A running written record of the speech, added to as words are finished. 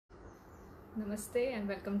Namaste and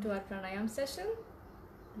welcome to our pranayam session.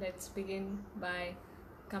 Let's begin by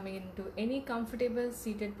coming into any comfortable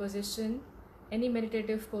seated position, any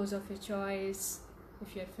meditative pose of your choice.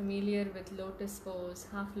 If you're familiar with lotus pose,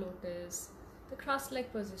 half lotus, the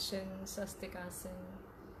cross-leg position, swastikasana,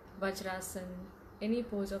 vajrasana, any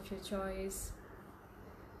pose of your choice.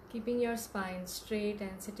 Keeping your spine straight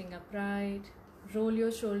and sitting upright, roll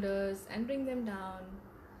your shoulders and bring them down.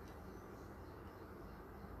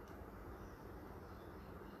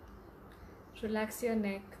 Relax your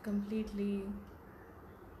neck completely.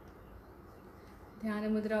 Dhyana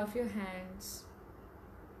mudra of your hands.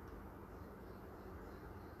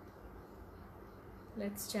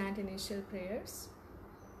 Let's chant initial prayers.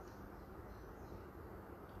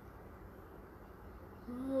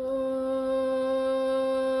 Om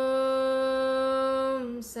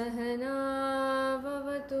Sahana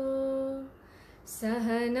Vavatu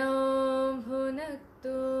Sahanam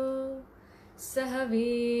Bhunaktu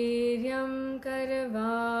Sahaviryam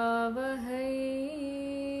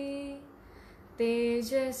Karavavahai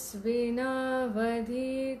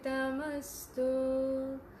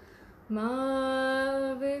Tejasvinavadhitamastu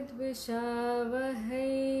Ma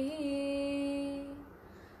Vidvishavahai.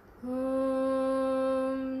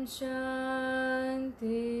 Om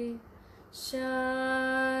Shanti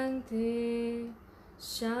Shanti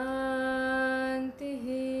Shanti.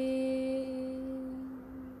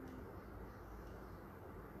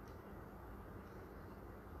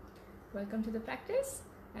 Welcome to the practice,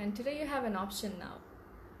 and today you have an option now.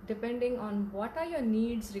 Depending on what are your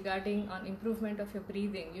needs regarding on improvement of your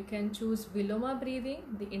breathing, you can choose Viloma breathing,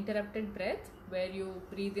 the interrupted breath where you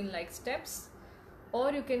breathe in like steps,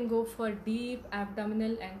 or you can go for deep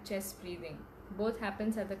abdominal and chest breathing. Both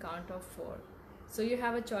happens at the count of 4. So you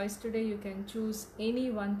have a choice today. You can choose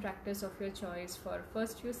any one practice of your choice for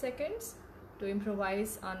first few seconds to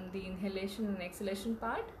improvise on the inhalation and exhalation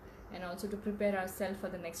part, and also to prepare ourselves for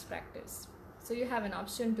the next practice. So you have an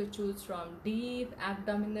option to choose from deep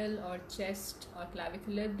abdominal or chest or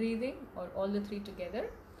clavicular breathing, or all the three together,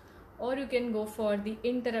 or you can go for the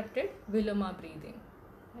interrupted Viloma breathing,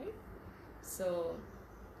 right? So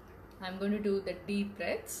I'm going to do the deep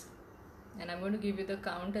breaths, and I'm going to give you the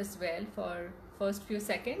count as well for first few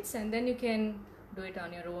seconds, and then you can do it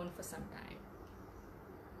on your own for some time.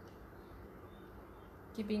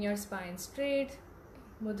 Keeping your spine straight,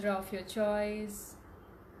 mudra of your choice.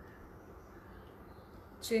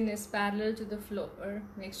 Chin is parallel to the floor.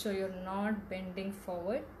 Make sure you're not bending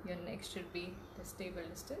forward. Your neck should be the stable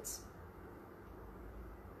distance.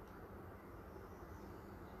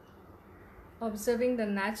 Observing the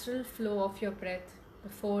natural flow of your breath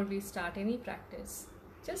before we start any practice.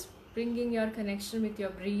 Just bringing your connection with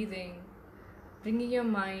your breathing, bringing your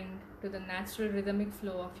mind to the natural rhythmic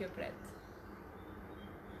flow of your breath.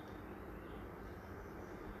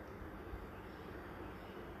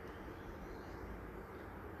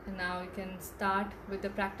 And now you can start with the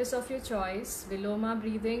practice of your choice, Viloma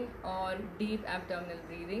breathing or deep abdominal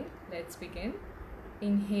breathing. Let's begin.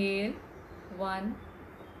 Inhale, 1,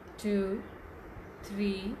 2,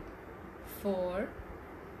 3, 4.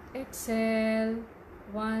 Exhale,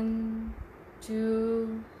 1,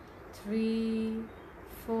 2, 3,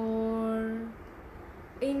 4.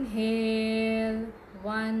 Inhale,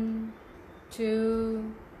 1,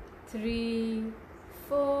 2, 3,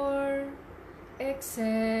 4.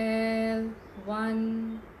 Exhale,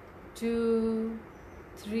 1, 2,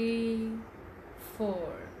 3,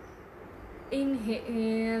 4.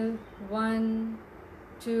 Inhale, 1,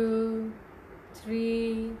 2,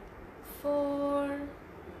 3, 4.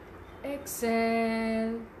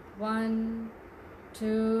 Exhale, 1,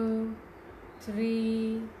 2,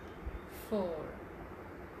 3, 4.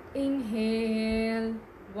 Inhale,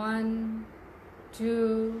 1,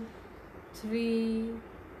 2, 3,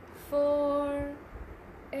 4.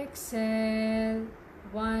 Exhale,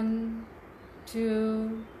 1,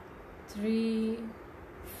 2, 3,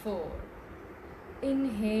 4.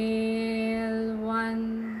 Inhale,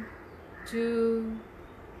 1, 2,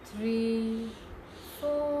 3,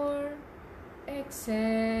 4.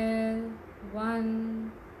 Exhale,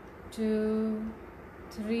 1, 2,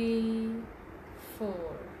 3,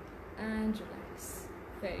 4. And relax.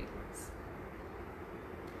 Very good.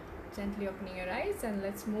 Gently opening your eyes, and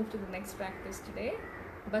let's move to the next practice today,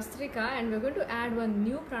 Bhastrika, and we're going to add one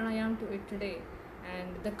new pranayam to it today.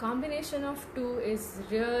 And the combination of two is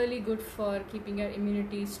really good for keeping your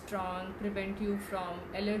immunity strong, prevent you from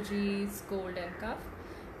allergies, cold and cough.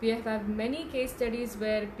 We have had many case studies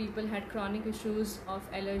where people had chronic issues of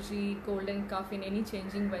allergy, cold and cough in any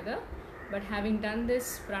changing weather. But having done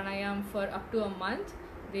this pranayam for up to a month,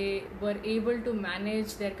 they were able to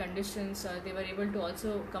manage their conditions, or they were able to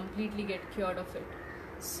also completely get cured of it.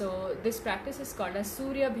 So this practice is called as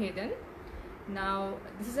Surya Bhedan. Now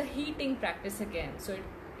this is a heating practice again, so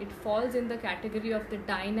it falls in the category of the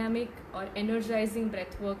dynamic or energizing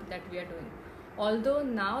breath work that we are doing. Although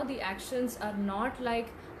now the actions are not like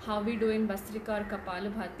how we do in Bhastrika or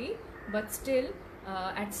Kapalabhati, but still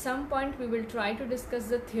at some point we will try to discuss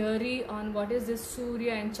the theory on what is this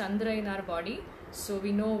Surya and Chandra in our body, so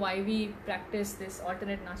we know why we practice this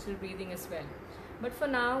alternate nostril breathing as well. But for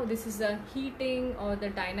now, this is a heating or the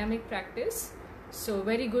dynamic practice, so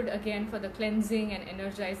very good again for the cleansing and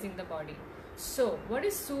energizing the body. So what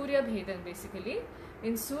is Surya Bhedan basically?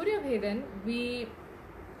 In Surya Bhedan, we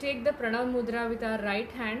take the Pranav Mudra with our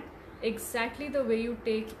right hand exactly the way you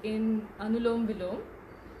take in Anulom Vilom,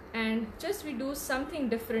 and just we do something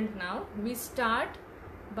different now. We start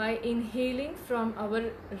by inhaling from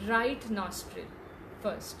our right nostril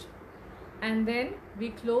first, and then we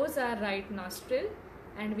close our right nostril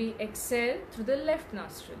and we exhale through the left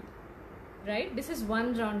nostril, right? This is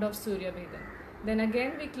one round of Surya Bhedan. Then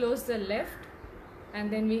again we close the left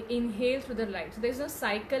and then we inhale through the right. So there is no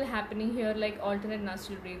cycle happening here like alternate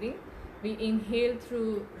nostril breathing. We inhale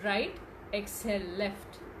through right, exhale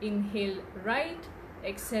left, inhale right,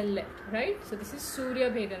 exhale left, right? So this is Surya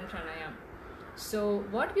Bhedan Pranayam. So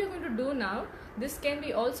what we are going to do now, this can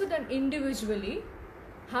be also done individually.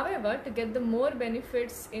 However, to get the more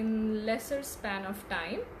benefits in lesser span of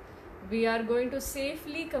time, we are going to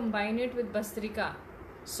safely combine it with Bhastrika.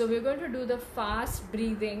 So we are going to do the fast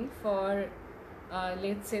breathing for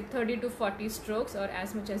let's say 30 to 40 strokes or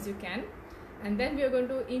as much as you can, and then we are going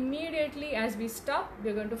to immediately, as we stop,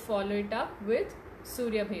 we are going to follow it up with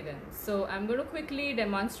Surya Bhedan. So I'm going to quickly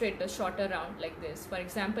demonstrate a shorter round like this. For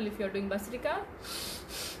example, if you are doing Bhastrika,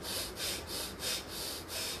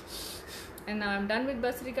 and now I'm done with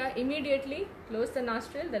Bhastrika, immediately close the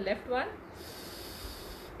nostril, the left one,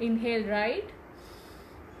 inhale right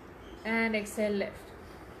and exhale left.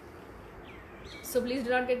 So please do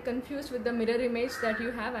not get confused with the mirror image that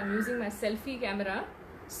you have. I'm using my selfie camera,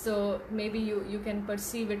 so maybe you can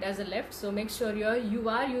perceive it as a left. So make sure you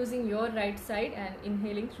are using your right side and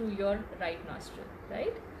inhaling through your right nostril,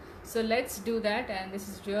 right? So let's do that, and this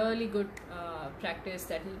is really good practice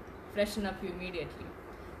that will freshen up you immediately.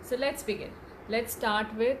 So let's begin. Let's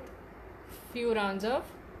start with few rounds of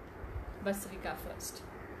Bhastrika first.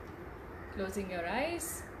 Closing your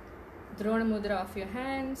eyes, Drona Mudra of your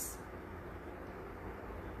hands.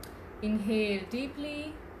 Inhale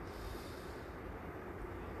deeply,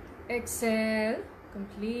 exhale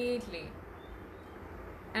completely,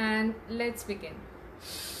 and let's begin.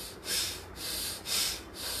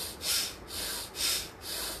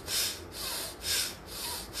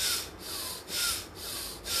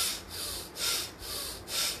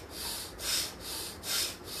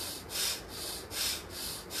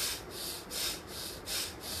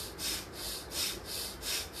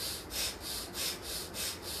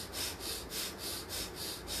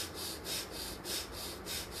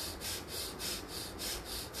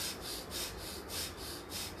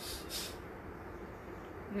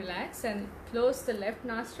 Relax and close the left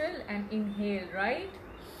nostril and inhale right,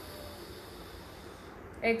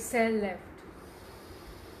 exhale left,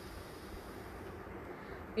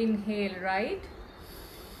 inhale right,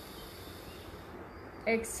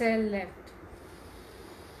 exhale left,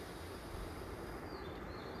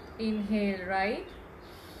 inhale right,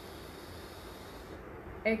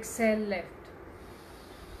 exhale left,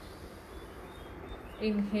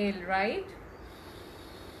 inhale right,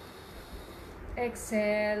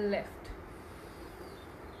 exhale left,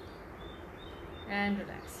 and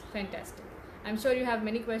relax. Fantastic. I'm sure you have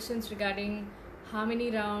many questions regarding how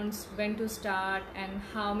many rounds, when to start, and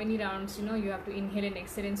how many rounds you have to inhale and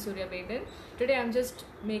exhale in Surya Bhedan. Today I'm just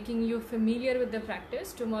making you familiar with the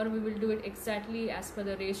practice. Tomorrow we will do it exactly as per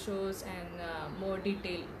the ratios and more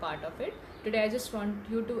detailed part of it. Today I just want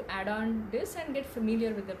you to add on this and get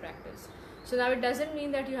familiar with the practice. So now it doesn't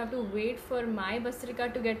mean that you have to wait for my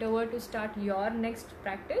Bhastrika to get over to start your next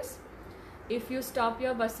practice. If you stop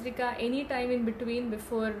your Bhastrika any time in between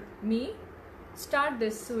before me, start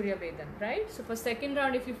this Surya Bhedan, right? So for second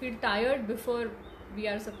round, if you feel tired before we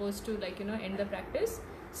are supposed to end the practice,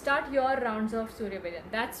 start your rounds of Surya Bhedan.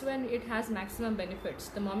 That's when it has maximum benefits.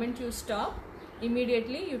 The moment you stop,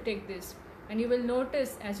 immediately you take this. And you will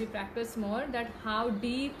notice as you practice more that how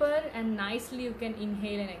deeper and nicely you can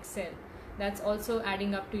inhale and exhale. That's also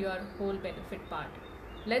adding up to your whole benefit part.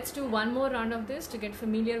 Let's do one more round of this to get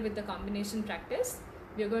familiar with the combination practice.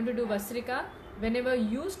 We are going to do Bhastrika. Whenever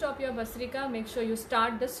you stop your Bhastrika, make sure you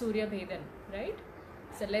start the Surya Bhedan, right?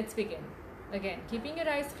 So let's begin. Again, keeping your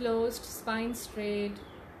eyes closed, spine straight,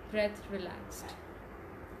 breath relaxed.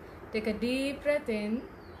 Take a deep breath in,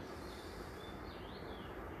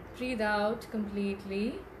 breathe out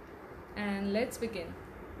completely, and let's begin.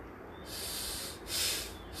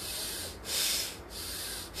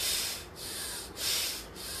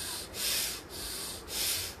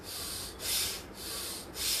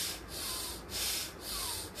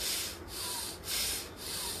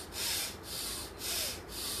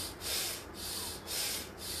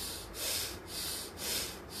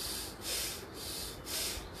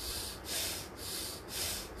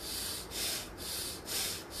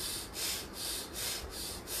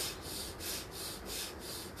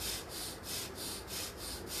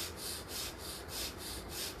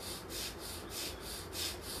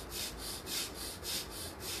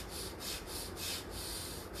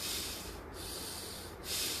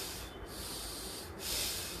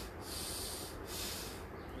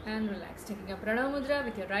 And relax. Taking a Pranayama mudra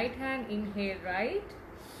with your right hand. Inhale right.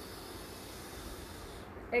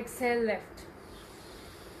 Exhale left.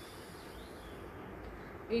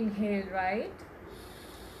 Inhale right.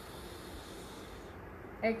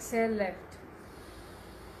 Exhale left.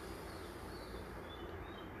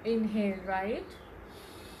 Inhale right.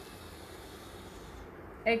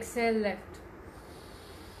 Exhale left.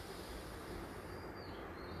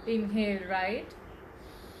 Inhale right.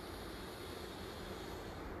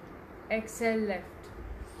 Exhale left.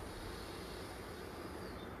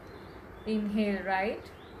 Inhale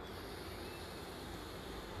right.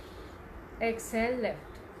 Exhale left.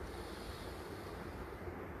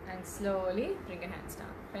 And slowly bring your hands down.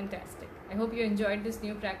 Fantastic. I hope you enjoyed this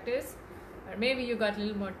new practice, or maybe you got a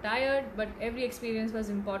little more tired, but every experience was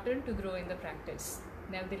important to grow in the practice.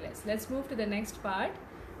 Nevertheless, let's move to the next part.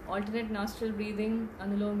 Alternate nostril breathing,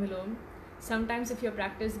 Anulom Vilom. Sometimes if your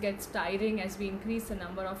practice gets tiring as we increase the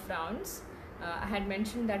number of rounds, I had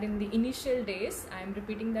mentioned that in the initial days, I am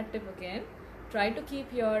repeating that tip again. Try to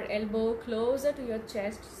keep your elbow closer to your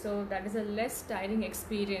chest, so that is a less tiring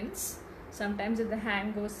experience. Sometimes if the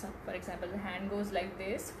hand goes, for example, the hand goes like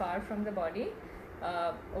this, far from the body,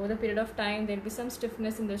 over the period of time there will be some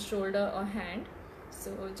stiffness in the shoulder or hand.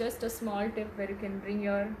 So just a small tip where you can bring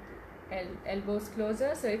your elbows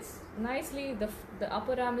closer, so it's nicely the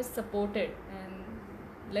upper arm is supported,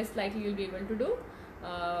 and less likely you'll be able to do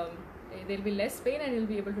there'll be less pain, and you'll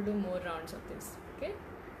be able to do more rounds of this. Okay,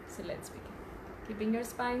 so let's begin. Keeping your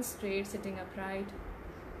spine straight, sitting upright.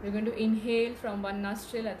 We're going to inhale from one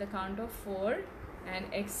nostril at the count of 4 and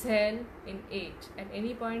exhale in 8. At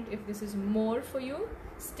any point, if this is more for you,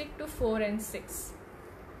 stick to 4 and 6.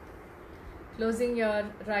 Closing your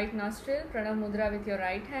right nostril, Pranam Mudra with your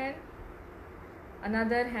right hand.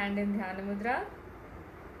 Another hand in Dhyana Mudra.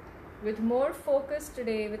 With more focus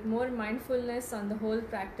today, with more mindfulness on the whole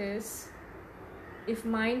practice, if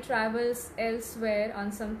mind travels elsewhere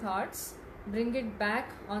on some thoughts, bring it back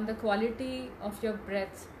on the quality of your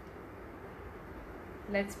breath.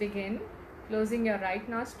 Let's begin. Closing your right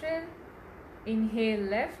nostril. Inhale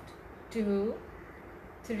left, 2,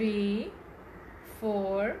 3,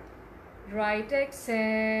 4. Right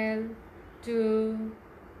exhale, 2,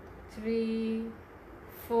 3,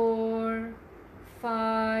 4,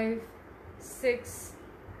 5, 6,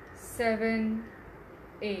 7,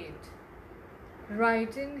 8.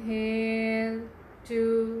 Right inhale,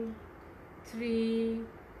 2, 3,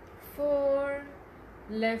 4.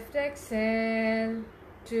 Left exhale,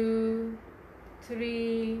 2,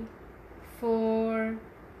 3, 4,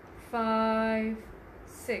 5,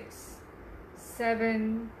 6,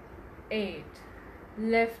 7, 8.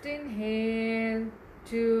 Left inhale,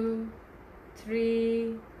 2,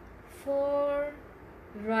 3, 4.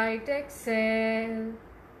 Right exhale,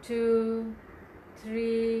 2,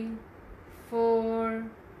 3, 4,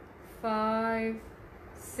 5,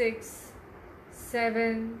 6,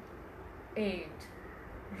 7, 8.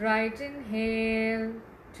 Right inhale,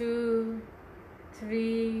 2,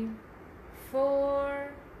 3,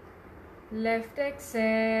 4. Left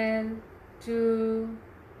exhale, 2,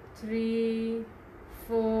 3,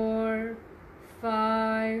 4,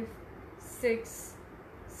 5, 6,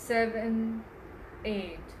 7,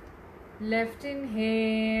 8. Left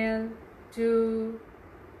inhale, 2,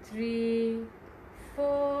 3,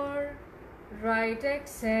 4. Right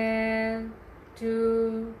exhale,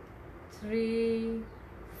 2, 3,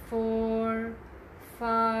 4,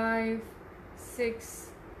 5, 6,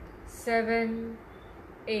 7,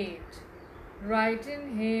 8. Right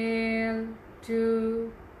inhale,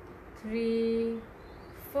 2, 3,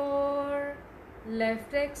 4.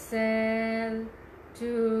 Left exhale,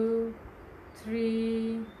 2,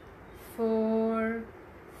 3, 4,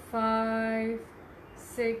 5,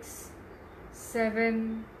 6,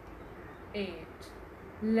 7, 8.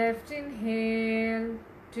 Left inhale,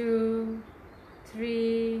 2,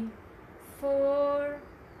 3, 4.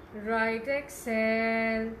 Right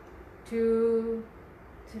exhale, 2,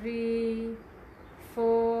 3,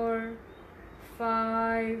 4,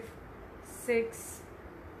 5, 6,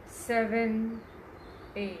 7,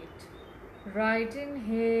 8. Right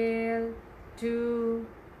inhale, 2,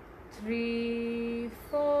 3,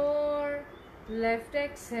 4. Left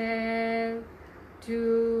exhale,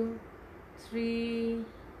 2, 3,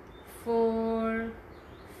 4,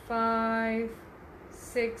 5,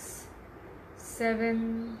 6,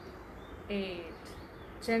 7, 8.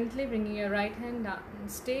 Gently bringing your right hand down.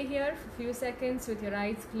 Stay here for a few seconds with your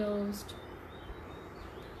eyes closed,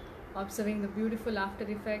 observing the beautiful after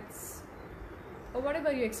effects, or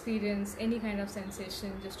whatever you experience, any kind of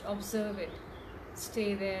sensation, just observe it.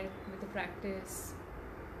 Stay there with the practice.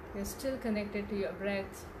 You're still connected to your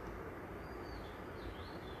breath.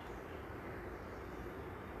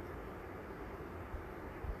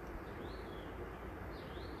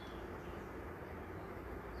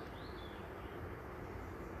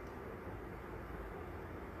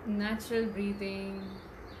 Natural breathing.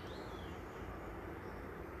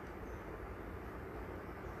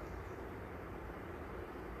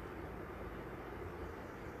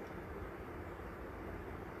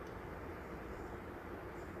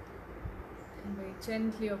 And very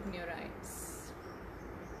gently open your eyes.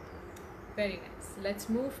 Very nice. Let's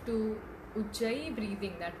move to Ujjayi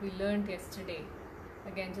breathing that we learned yesterday.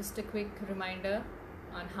 Again, just a quick reminder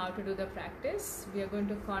on how to do the practice. We are going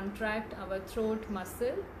to contract our throat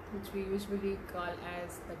muscle, which we usually call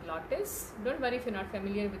as the glottis. Don't worry if you're not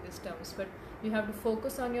familiar with these terms, but you have to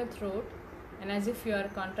focus on your throat, and as if you are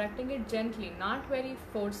contracting it gently, not very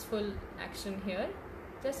forceful action here,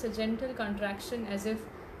 just a gentle contraction as if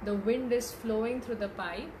the wind is flowing through the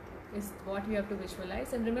pipe is what you have to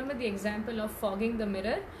visualize. And remember the example of fogging the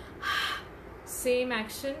mirror. Same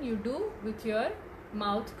action you do with your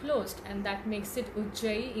mouth closed, and that makes it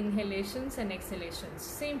Ujjayi inhalations and exhalations.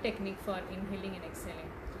 Same technique for inhaling and exhaling.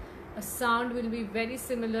 A sound will be very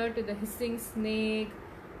similar to the hissing snake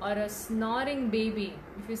or a snoring baby.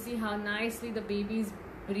 If you see how nicely the babies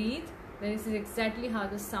breathe, then this is exactly how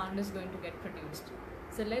the sound is going to get produced.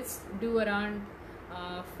 So let's do around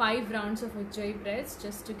 5 rounds of Ujjayi breaths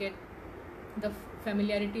just to get the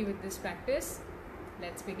familiarity with this practice.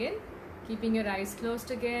 Let's begin. Keeping your eyes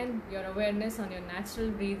closed again, your awareness on your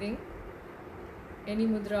natural breathing. Any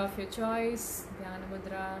mudra of your choice, Dhyana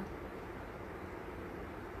mudra.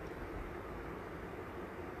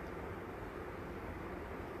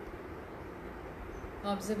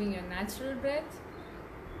 Observing your natural breath.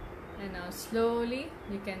 And now slowly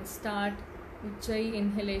you can start Ujjayi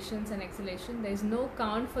inhalations and exhalation. There is no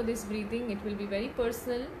count for this breathing. It will be very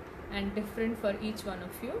personal and different for each one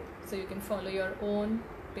of you. So you can follow your own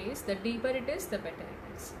pace. The deeper it is, the better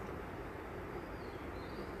it is.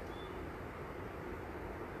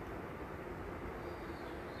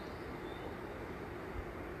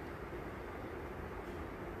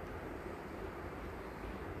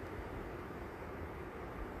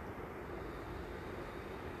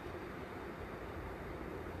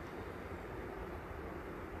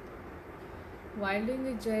 While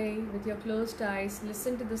doing Ujjayi with your closed eyes,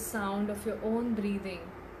 listen to the sound of your own breathing.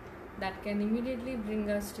 That can immediately bring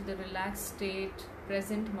us to the relaxed state,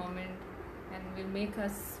 present moment, and will make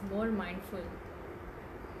us more mindful.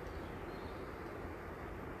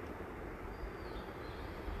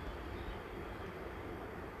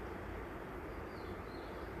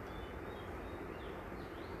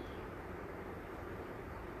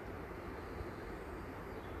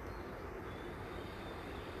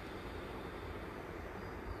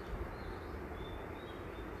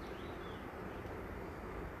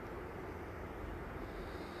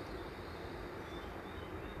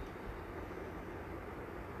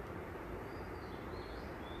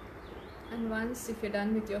 And once, if you're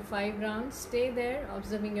done with your 5 rounds, stay there,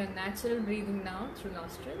 observing your natural breathing now through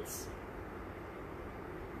nostrils.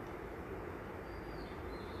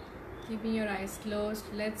 Keeping your eyes closed,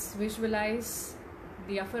 let's visualize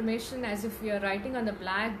the affirmation as if we are writing on the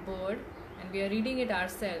blackboard and we are reading it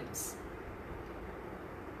ourselves.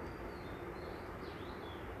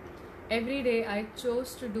 Every day I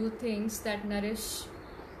chose to do things that nourish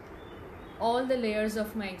all the layers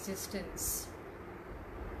of my existence.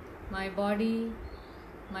 My body,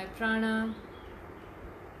 my prana,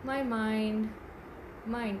 my mind,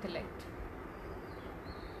 my intellect.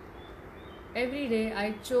 Every day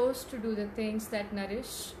I chose to do the things that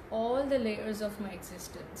nourish all the layers of my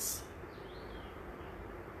existence.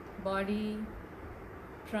 Body,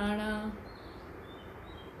 prana,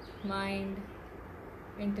 mind,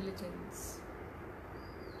 intelligence.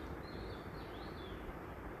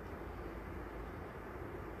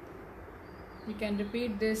 You can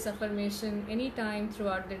repeat this affirmation anytime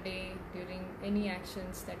throughout the day during any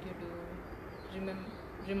actions that you do,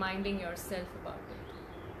 reminding yourself about it.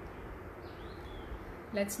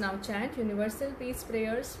 Let's now chant universal peace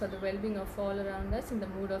prayers for the well-being of all around us in the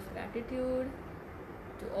mood of gratitude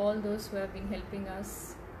to all those who have been helping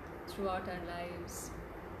us throughout our lives.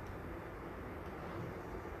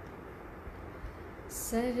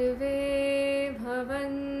 Sarve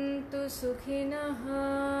bhavantu sukhinah,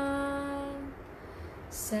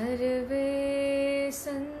 sarve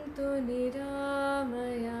santu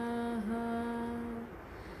niramayah,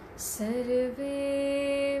 sarve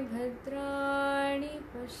bhadrani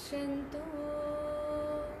pashyantu,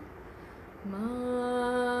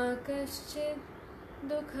 ma kaschid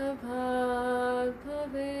dukha bhag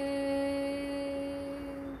bhavet.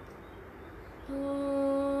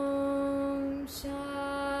 Om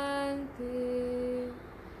Shanti,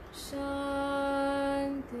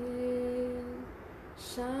 Shanti,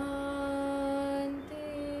 Shanti.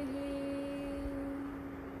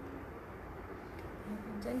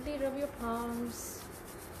 Gently rub your palms,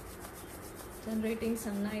 generating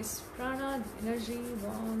some nice prana, energy,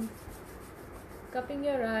 warmth. Cupping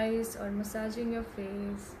your eyes or massaging your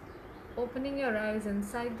face, opening your eyes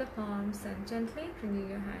inside the palms and gently bringing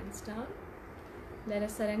your hands down. Let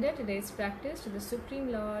us surrender today's practice to the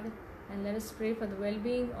Supreme Lord and let us pray for the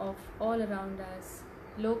well-being of all around us.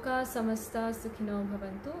 Loka samasta sukhino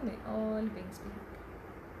bhavantu, may all beings be happy.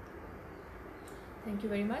 Thank you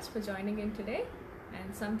very much for joining in today.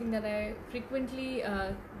 And something that I frequently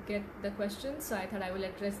get the questions, so I thought I will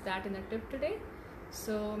address that in a tip today.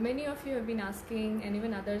 So many of you have been asking, and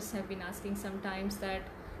even others have been asking sometimes, that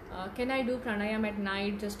can I do pranayam at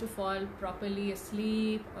night just to fall properly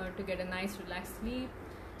asleep or to get a nice relaxed sleep?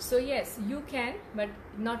 So yes, you can, but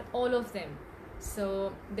not all of them.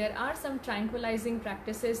 So there are some tranquilizing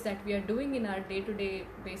practices that we are doing in our day-to-day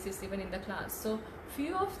basis, even in the class. So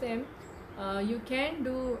few of them you can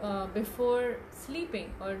do before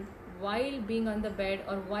sleeping or while being on the bed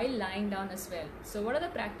or while lying down as well. So what are the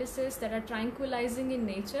practices that are tranquilizing in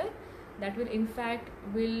nature that will in fact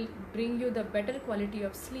will bring you the better quality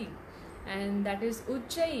of sleep? And that is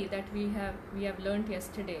Ujjayi that we have learned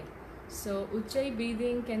yesterday. So Ujjayi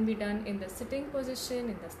breathing can be done in the sitting position,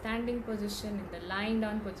 in the standing position, in the lying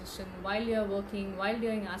down position, while you are working, while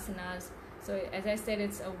doing asanas. So as I said,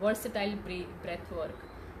 it's a versatile breath work.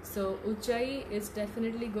 So Ujjayi is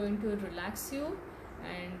definitely going to relax you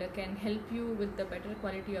and can help you with the better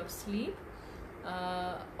quality of sleep.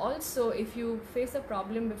 Also, if you face a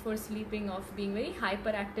problem before sleeping of being very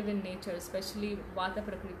hyperactive in nature, especially Vata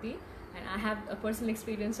Prakriti, and I have a personal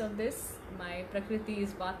experience of this. My Prakriti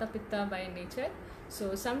is Vata Pitta by nature.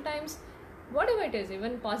 So sometimes, whatever it is,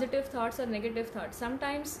 even positive thoughts or negative thoughts,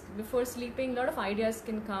 sometimes before sleeping, a lot of ideas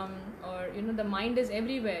can come, or the mind is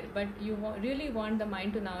everywhere, but you really want the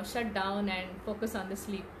mind to now shut down and focus on the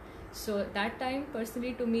sleep. So that time,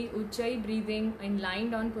 personally to me, Ujjayi breathing in lying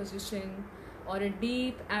down position or a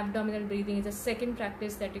deep abdominal breathing is a second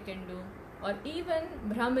practice that you can do. Or even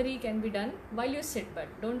Bhramari can be done while you sit, but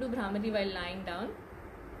don't do Bhramari while lying down.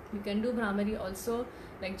 You can do Bhramari also,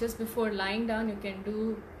 like just before lying down. You can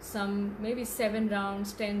do some maybe 7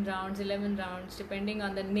 rounds, 10 rounds, 11 rounds, depending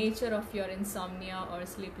on the nature of your insomnia or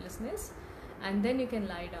sleeplessness, and then you can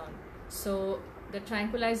lie down. So the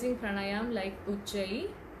tranquilizing pranayam like Ujjayi,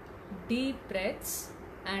 deep breaths,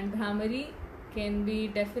 and Bhramari can be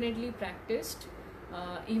definitely practiced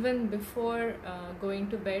even before going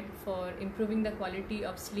to bed for improving the quality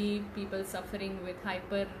of sleep. People suffering with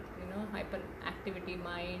hyperactivity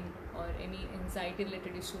mind or any anxiety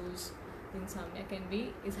related issues, insomnia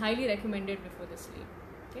is highly recommended before the sleep.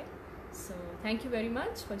 Okay, so thank you very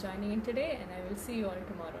much for joining in today, and I will see you all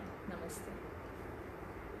tomorrow. Namaste.